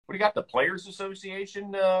What do you got? The Players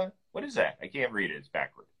Association? What is that? I can't read it. It's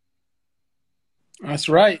backward. That's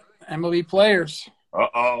right. MLB players.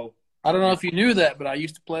 Uh-oh. I don't know if you knew that, but I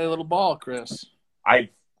used to play a little ball, Chris.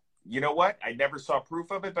 You know what? I never saw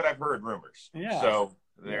proof of it, but I've heard rumors. Yeah. So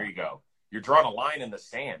there you go. You're drawing a line in the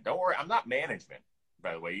sand. Don't worry. I'm not management,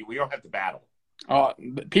 by the way. We don't have to battle. Oh,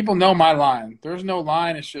 people know my line. There's no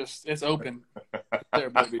line. It's open. There,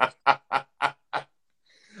 baby.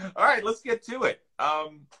 All right, let's get to it.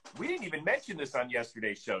 We didn't even mention this on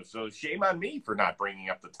yesterday's show, so shame on me for not bringing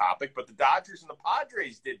up the topic. But the Dodgers and the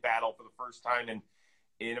Padres did battle for the first time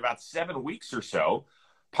in about 7 weeks or so.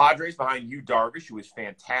 Padres behind Yu Darvish, who was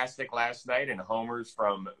fantastic last night, and homers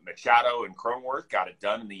from Machado and Cronenworth got it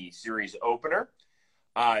done in the series opener.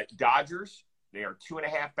 Dodgers, they are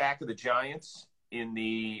 2.5 back of the Giants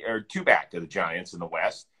two back of the Giants in the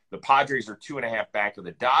West. The Padres are 2.5 back of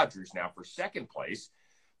the Dodgers now for second place.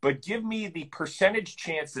 But give me the percentage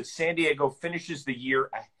chance that San Diego finishes the year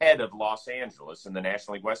ahead of Los Angeles in the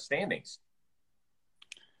National League West standings.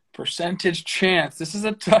 Percentage chance. This is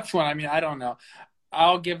a tough one. I mean, I don't know.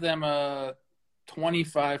 I'll give them a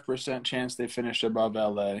 25% chance they finish above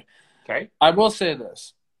LA. Okay. I will say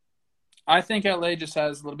this. I think LA just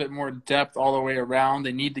has a little bit more depth all the way around.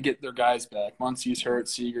 They need to get their guys back. Muncy's hurt,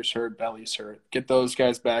 Seager's hurt, Belly's hurt. Get those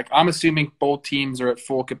guys back. I'm assuming both teams are at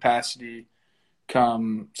full capacity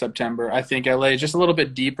come September. I think LA is just a little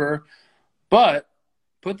bit deeper. But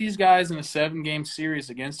put these guys in a 7-game series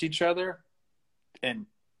against each other, and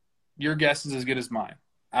your guess is as good as mine.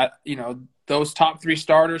 Those top 3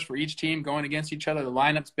 starters for each team going against each other, the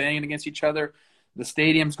lineups banging against each other, the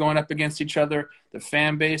stadiums going up against each other, the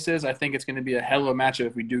fan bases. I think it's going to be a hell of a matchup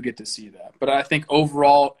if we do get to see that. But I think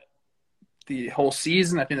overall, the whole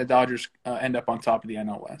season, I think the Dodgers end up on top of the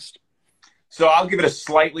NL West. So I'll give it a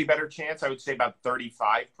slightly better chance. I would say about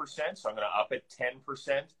 35%. So I'm going to up it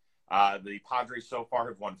 10%. The Padres so far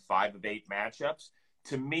have won 5 of 8 matchups.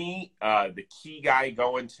 To me, the key guy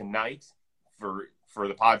going tonight for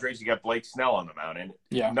the Padres, you got Blake Snell on the mound, and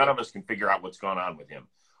none of us can figure out what's going on with him.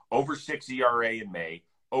 Over 6 ERA in May,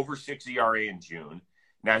 over 6 ERA in June.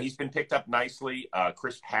 Now, he's been picked up nicely.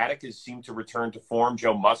 Chris Paddock has seemed to return to form.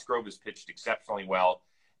 Joe Musgrove has pitched exceptionally well,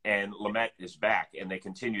 and Lamet is back, and they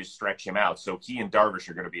continue to stretch him out. So he and Darvish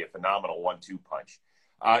are going to be a phenomenal 1-2 punch.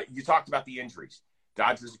 You talked about the injuries.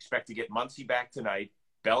 Dodgers expect to get Muncy back tonight,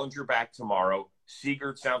 Bellinger back tomorrow.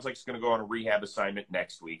 Seager sounds like he's going to go on a rehab assignment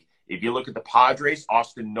next week. If you look at the Padres,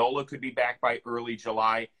 Austin Nola could be back by early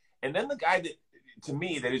July. And then the guy that, to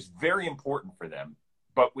me, that is very important for them,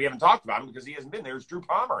 but we haven't talked about him because he hasn't been there, is Drew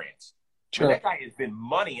Pomeranz. Sure. That guy has been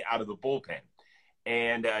money out of the bullpen.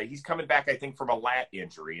 And he's coming back, I think, from a lat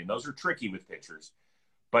injury, and those are tricky with pitchers.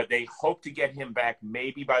 But they hope to get him back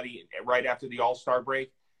maybe right after the All-Star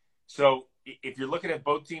break. So if you're looking at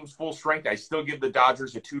both teams full strength, I still give the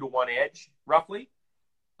Dodgers a 2-1 edge, roughly.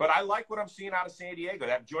 But I like what I'm seeing out of San Diego.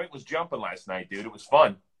 That joint was jumping last night, dude. It was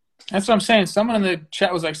fun. That's what I'm saying. Someone in the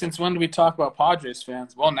chat was like, since when do we talk about Padres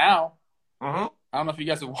fans? Well, now. Mm-hmm. I don't know if you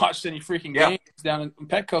guys have watched any freaking games down in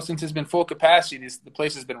Petco since it's been full capacity. The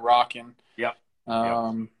place has been rocking. Yep.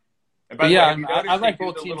 I like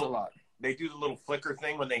both teams a lot. They do the little flicker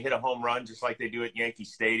thing when they hit a home run, just like they do at Yankee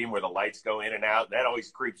Stadium, where the lights go in and out. That always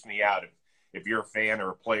creeps me out. If you're a fan or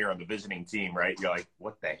a player on the visiting team, right? You're like,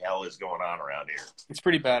 what the hell is going on around here? It's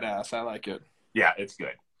pretty badass. I like it. Yeah, it's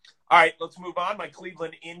good. All right, let's move on. My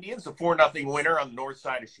Cleveland Indians, a 4-0 winner on the north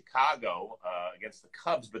side of Chicago against the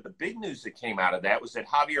Cubs. But the big news that came out of that was that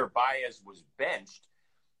Javier Baez was benched.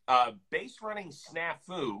 Base running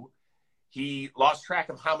snafu. He lost track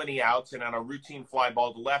of how many outs, and on a routine fly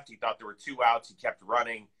ball to left, he thought there were 2 outs. He kept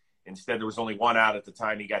running. Instead, there was only 1 out at the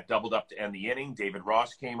time. He got doubled up to end the inning. David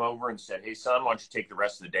Ross came over and said, hey, son, why don't you take the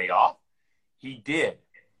rest of the day off? He did.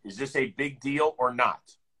 Is this a big deal or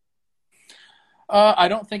not? I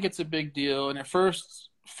don't think it's a big deal. And at first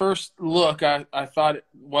look, I thought it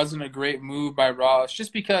wasn't a great move by Ross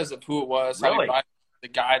just because of who it was. Really? The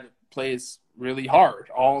guy that plays really hard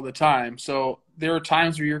all the time. So there are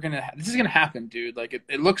times where this is going to happen, dude. Like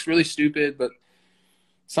it looks really stupid, but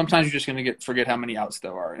sometimes you're just going to forget how many outs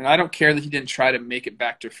there are. And I don't care that he didn't try to make it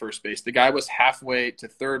back to first base. The guy was halfway to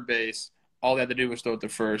third base. All they had to do was throw it to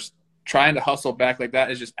first. Trying to hustle back like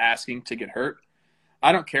that is just asking to get hurt.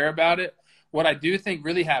 I don't care about it. What I do think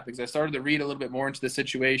really happens, I started to read a little bit more into the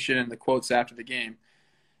situation and the quotes after the game.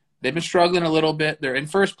 They've been struggling a little bit. They're in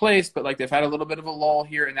first place, but they've had a little bit of a lull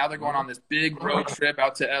here, and now they're going on this big road trip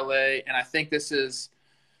out to LA. And I think this is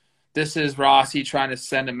Rossi trying to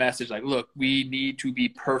send a message like, look, we need to be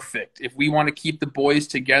perfect. If we want to keep the boys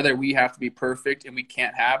together, we have to be perfect, and we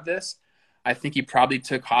can't have this. I think he probably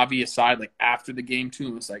took Javi aside like after the game too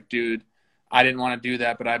and was like, dude, I didn't want to do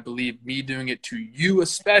that, but I believe me doing it to you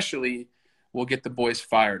especially will get the boys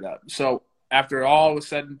fired up. So after all was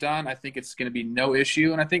said and done, I think it's going to be no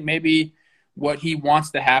issue. And I think maybe what he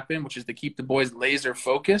wants to happen, which is to keep the boys laser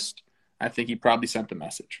focused, I think he probably sent the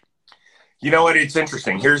message. You know what? It's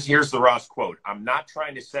interesting. Here's the Ross quote. I'm not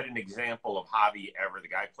trying to set an example of Javi ever. The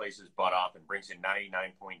guy plays his butt off and brings in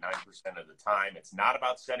 99.9% of the time. It's not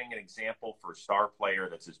about setting an example for a star player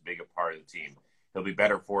that's as big a part of the team. He'll be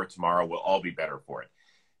better for it tomorrow. We'll all be better for it.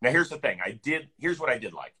 Now, here's the thing. Here's what I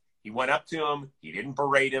did like. He went up to him. He didn't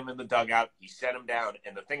berate him in the dugout. He set him down.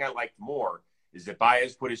 And the thing I liked more is that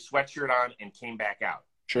Baez put his sweatshirt on and came back out.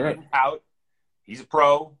 Sure. He didn't out. He's a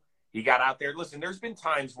pro. He got out there. Listen, there's been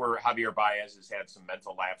times where Javier Baez has had some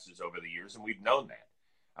mental lapses over the years, and we've known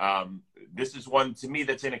that. This is one, to me,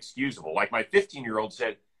 that's inexcusable. Like my 15-year-old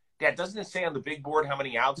said, Dad, doesn't it say on the big board how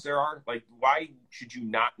many outs there are? Like, why should you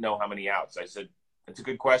not know how many outs? I said, that's a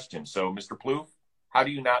good question. So, Mr. Plouffe, how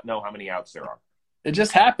do you not know how many outs there are? It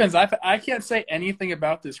just happens. I can't say anything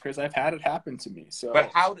about this, Chris. I've had it happen to me. So,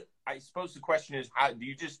 but I suppose the question is, how do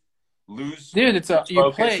you just lose? Dude,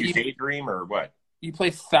 you daydream or what? You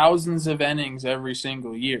play thousands of innings every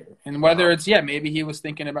single year. And whether it's, maybe he was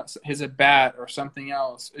thinking about his at bat or something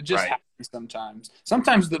else. It just happens sometimes.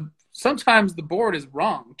 Sometimes the board is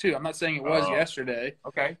wrong too. I'm not saying it was yesterday.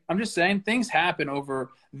 Okay. I'm just saying things happen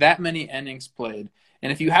over that many innings played.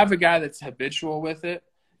 And if you have a guy that's habitual with it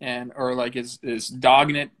or like is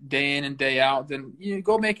dogging it day in and day out, then you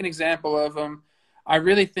go make an example of him. I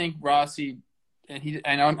really think Rossi,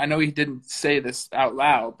 and I know he didn't say this out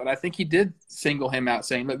loud, but I think he did single him out,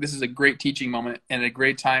 saying, "Look, this is a great teaching moment and a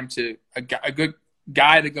great time to a good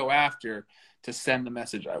guy to go after to send the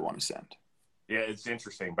message I want to send." Yeah, it's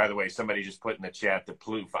interesting. By the way, somebody just put in the chat the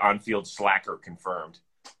Plouffe on-field slacker confirmed.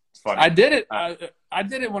 It's funny. I did it. I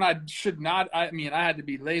did it when I should not. I mean, I had to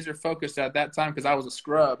be laser focused at that time because I was a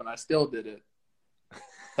scrub, and I still did it.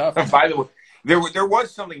 By the way, there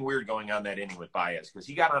was something weird going on that inning with Baez because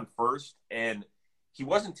he got on first and he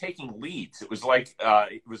wasn't taking leads. It was like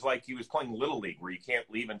he was playing Little League where you can't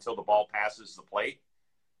leave until the ball passes the plate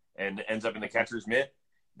and ends up in the catcher's mitt.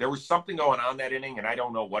 There was something going on that inning, and I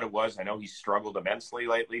don't know what it was. I know he's struggled immensely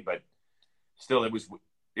lately, but still, it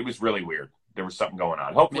was really weird. There was something going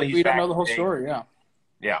on. Hopefully, we don't know the whole story.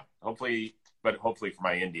 Yeah. Hopefully for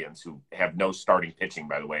my Indians who have no starting pitching,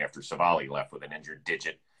 by the way, after Savali left with an injured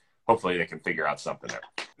digit, hopefully they can figure out something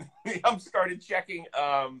there. The ump started checking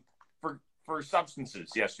for substances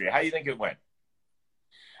yesterday. How do you think it went?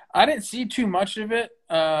 I didn't see too much of it,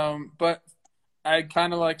 but I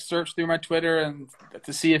kind of searched through my Twitter and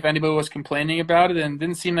to see if anybody was complaining about it, and it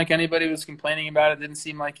didn't seem like anybody was complaining about it. It didn't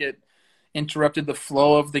seem like it interrupted the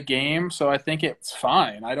flow of the game, so I think it's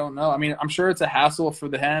fine. I don't know. I mean, I'm sure it's a hassle for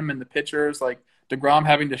him and the pitchers. Like DeGrom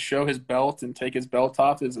having to show his belt and take his belt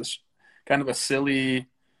off is kind of a silly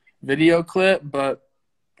video clip, but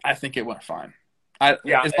I think it went fine. As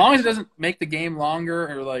long as it doesn't make the game longer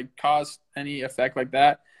or cause any effect like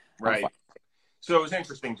that. Right. So it was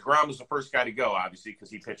interesting. DeGrom was the first guy to go, obviously, because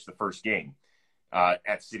he pitched the first game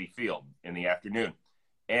at Citi Field in the afternoon.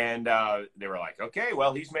 And they were like, okay,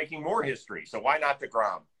 well, he's making more history, so why not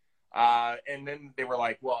DeGrom? And then they were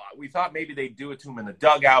like, well, we thought maybe they'd do it to him in the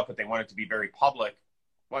dugout, but they want it to be very public.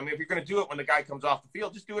 Well, I mean, if you're going to do it when the guy comes off the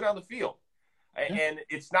field, just do it on the field. Yeah. And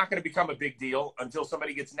it's not going to become a big deal until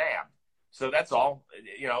somebody gets nabbed. So that's all.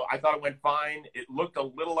 I thought it went fine. It looked a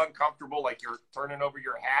little uncomfortable, like you're turning over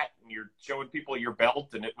your hat and you're showing people your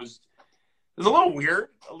belt, and it was a little weird,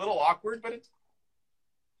 a little awkward, but it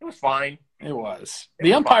was fine. It was.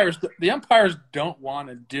 The umpires don't want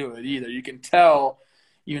to do it either. You can tell,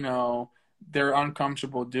 they're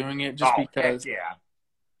uncomfortable doing it just because. Yeah.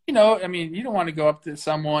 I mean, you don't want to go up to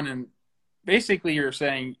someone and basically you're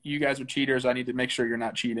saying, you guys are cheaters. I need to make sure you're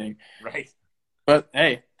not cheating. Right. But,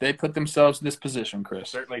 hey, they put themselves in this position, Chris.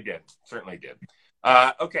 Certainly did.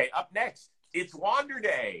 Okay, up next, it's Wander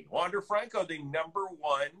Day. Wander Franco, the number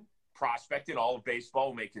one prospect in all of baseball,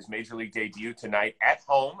 will make his major league debut tonight at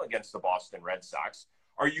home against the Boston Red Sox.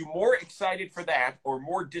 Are you more excited for that or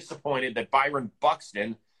more disappointed that Byron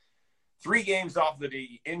Buxton, 3 games off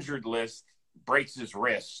the injured list, breaks his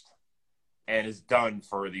wrist and is done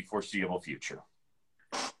for the foreseeable future?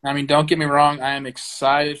 I mean, don't get me wrong. I am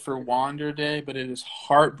excited for Wander Day, but it is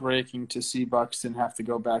heartbreaking to see Buxton have to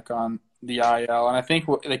go back on the IL. And I think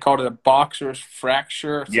they called it a boxer's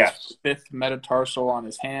fracture. It's yes. His 5th metatarsal on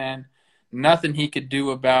his hand. Nothing he could do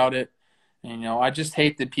about it. And, I just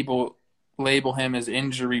hate that people label him as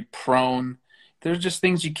injury prone. There's just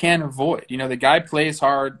things you can't avoid. The guy plays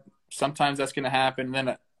hard. Sometimes that's going to happen. And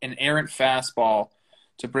then an errant fastball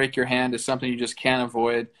to break your hand is something you just can't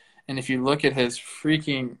avoid. And if you look at his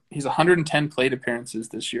he's 110 plate appearances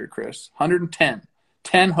this year, Chris. 110.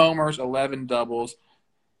 10 homers, 11 doubles.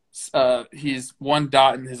 He's 1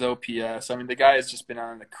 dot in his OPS. I mean, the guy has just been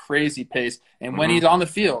on a crazy pace. And when he's on the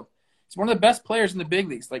field, he's one of the best players in the big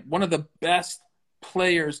leagues, like one of the best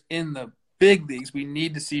players in the big leagues. We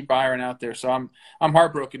need to see Byron out there. So I'm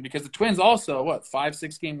heartbroken because the Twins also,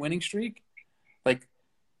 5-6 game winning streak? Like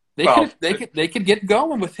they could get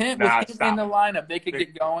going with him in the lineup. They could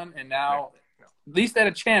get going, and now at least they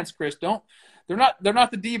had a chance, Chris. They're not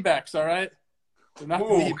the D-backs, all right? They're not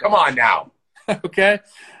the D-backs. Come on now. Okay?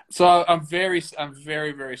 So I'm very,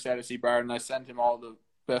 very sad to see Byron, and I send him all the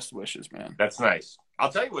best wishes, man. That's nice.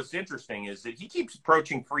 I'll tell you what's interesting is that he keeps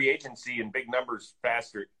approaching free agency in big numbers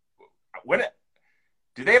faster.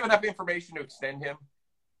 Do they have enough information to extend him?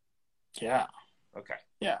 Yeah. Okay.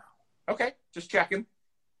 Yeah. Okay. Just checking.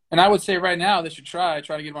 And I would say right now they should try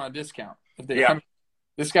to get him on a discount.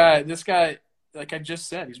 This guy, like I just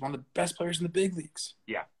said, he's one of the best players in the big leagues.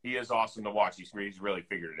 Yeah, he is awesome to watch. He's really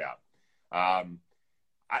figured it out.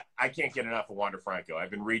 I can't get enough of Wander Franco.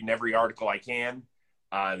 I've been reading every article I can.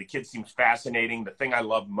 The kid seems fascinating. The thing I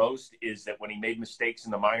love most is that when he made mistakes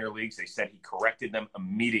in the minor leagues, they said he corrected them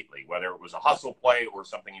immediately, whether it was a hustle play or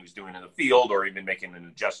something he was doing in the field or even making an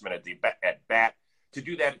adjustment at bat. To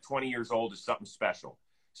do that at 20 years old is something special.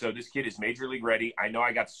 So this kid is major league ready. I know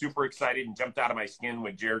I got super excited and jumped out of my skin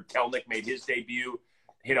when Jared Kelenic made his debut,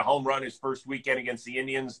 hit a home run his first weekend against the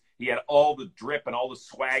Indians. He had all the drip and all the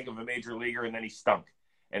swag of a major leaguer, and then he stunk.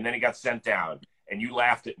 And then he got sent down, and you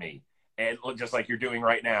laughed at me, and just like you're doing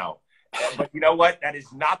right now. But you know what? That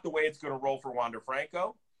is not the way it's going to roll for Wander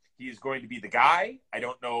Franco. He is going to be the guy. I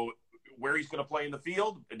don't know where he's going to play in the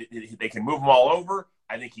field. They can move him all over.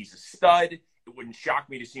 I think he's a stud. It wouldn't shock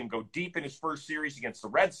me to see him go deep in his first series against the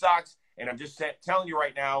Red Sox. And I'm just telling you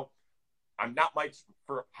right now, I'm not much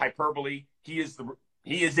for hyperbole. He is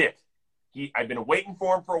it. I've been waiting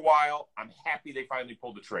for him for a while. I'm happy they finally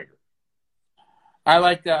pulled the trigger. I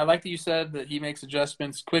like that. I like that you said that he makes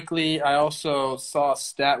adjustments quickly. I also saw a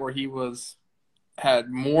stat where he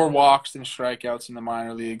had more walks than strikeouts in the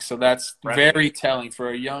minor league. So that's very telling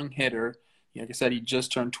for a young hitter. Like I said, he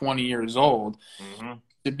just turned 20 years old. Mm-hmm.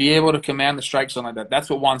 To be able to command the strike zone like that. That's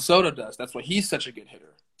what Juan Soto does. That's why he's such a good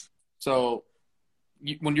hitter. So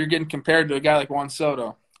when you're getting compared to a guy like Juan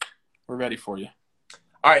Soto, we're ready for you.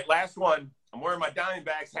 All right, last one. I'm wearing my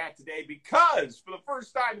Diamondbacks hat today because for the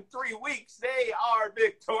first time in 3 weeks, they are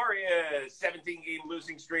victorious. 17-game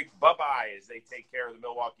losing streak. Bye-bye as they take care of the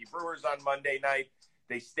Milwaukee Brewers on Monday night.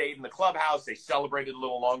 They stayed in the clubhouse. They celebrated a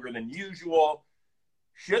little longer than usual.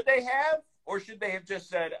 Should they have? Or should they have just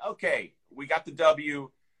said, okay, we got the W,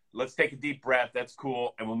 let's take a deep breath, that's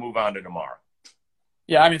cool, and we'll move on to tomorrow?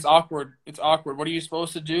 Yeah, I mean, it's awkward. What are you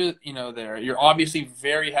supposed to do, there? You're obviously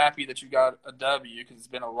very happy that you got a W because it's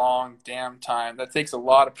been a long damn time. That takes a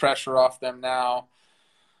lot of pressure off them now.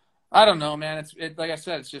 I don't know, man. It's like I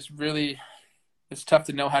said, it's just really – it's tough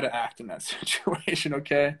to know how to act in that situation,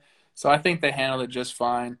 okay? So I think they handled it just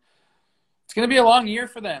fine. It's going to be a long year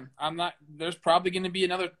for them. There's probably going to be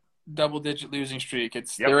another – double-digit losing streak.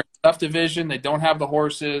 They're a tough division. They don't have the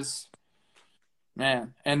horses,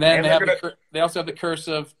 man. And then they also have the curse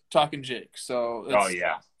of talking Jake. So it's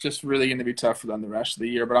just really going to be tough for them the rest of the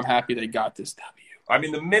year. But I'm happy they got this W. I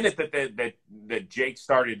mean, the minute that Jake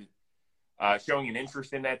started showing an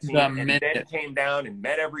interest in that team, and then came down and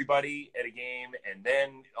met everybody at a game, and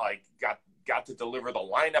then got to deliver the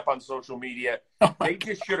lineup on social media, they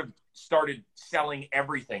just should have started selling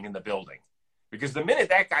everything in the building. Because the minute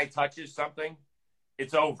that guy touches something,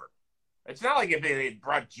 it's over. It's not like if they had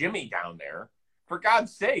brought Jimmy down there. For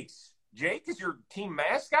God's sakes, Jake is your team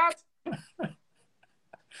mascot?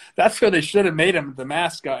 That's where they should have made him the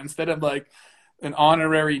mascot instead of like an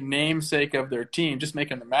honorary namesake of their team. Just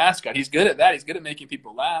make him the mascot. He's good at that. He's good at making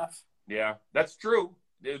people laugh. Yeah, that's true.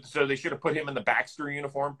 So they should have put him in the Baxter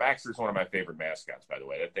uniform. Baxter's one of my favorite mascots, by the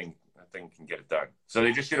way. That thing can get it done. So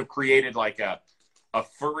they just should have created like a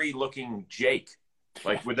furry-looking Jake,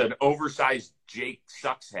 like with an oversized Jake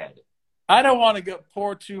Sucks head. I don't want to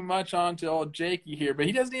pour too much onto old Jakey here, but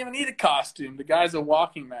he doesn't even need a costume. The guy's a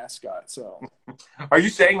walking mascot. So, are you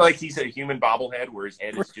saying like he's a human bobblehead where his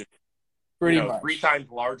head is just pretty much 3 times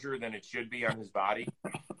larger than it should be on his body?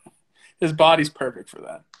 His body's perfect for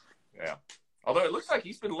that. Yeah. Although it looks like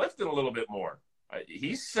he's been lifting a little bit more.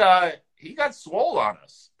 He got swole on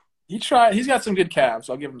us. He's got some good calves.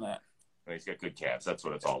 I'll give him that. He's got good calves. That's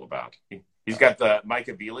what it's all about. He's got the Mike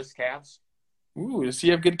Aviles calves. Ooh, does he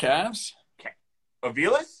have good calves?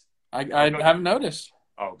 Aviles? I haven't noticed.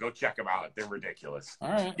 Oh, go check them out. They're ridiculous. All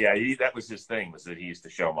right. Yeah, that was his thing, was that he used to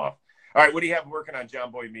show them off. All right, what do you have working on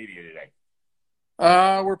John Boy Media today?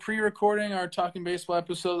 We're pre-recording our Talking Baseball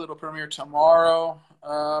episode that'll premiere tomorrow.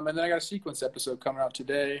 And then I got a sequence episode coming out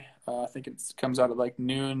today. I think it comes out at like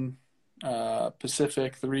noon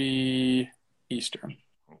Pacific, 3 Eastern.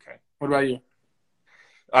 Okay. What about you?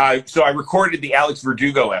 So I recorded the Alex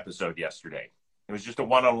Verdugo episode yesterday. It was just a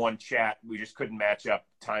one-on-one chat. We just couldn't match up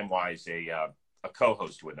time-wise a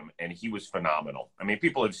co-host with him, and he was phenomenal. I mean,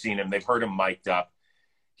 people have seen him. They've heard him mic'd up.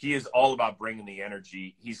 He is all about bringing the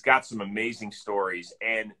energy. He's got some amazing stories,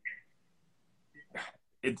 and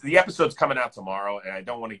the episode's coming out tomorrow, and I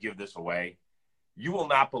don't want to give this away. You will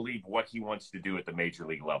not believe what he wants to do at the major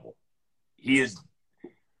league level. He has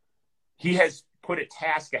put a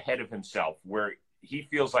task ahead of himself where he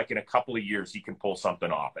feels like in a couple of years he can pull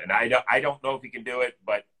something off. And I don't know if he can do it,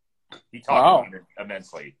 but he talked about it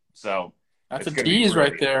immensely. So that's a tease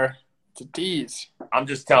right there. It's a tease. I'm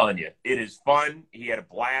just telling you, it is fun. He had a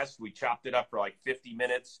blast. We chopped it up for like 50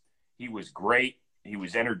 minutes. He was great. He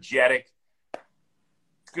was energetic.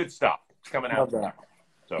 Good stuff. It's coming out.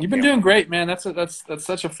 So, you've been doing great, man. That's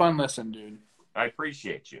such a fun listen, dude. I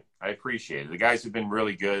appreciate you. I appreciate it. The guys have been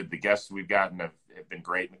really good. The guests we've gotten have been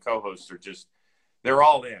great. And the co-hosts are they're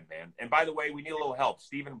all in, man. And by the way, we need a little help.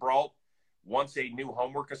 Stephen Brault wants a new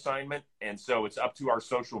homework assignment. And so it's up to our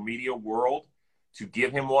social media world to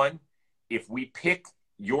give him one. If we pick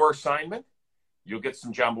your assignment, you'll get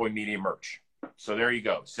some John Boy Media merch. So there you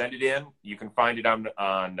go. Send it in. You can find it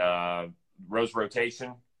on Rose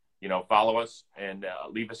Rotation. Follow us and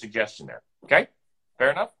leave a suggestion there. Okay?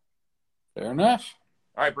 Fair enough? Fair enough.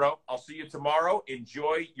 All right, bro. I'll see you tomorrow.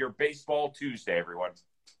 Enjoy your Baseball Tuesday, everyone.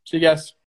 See you guys.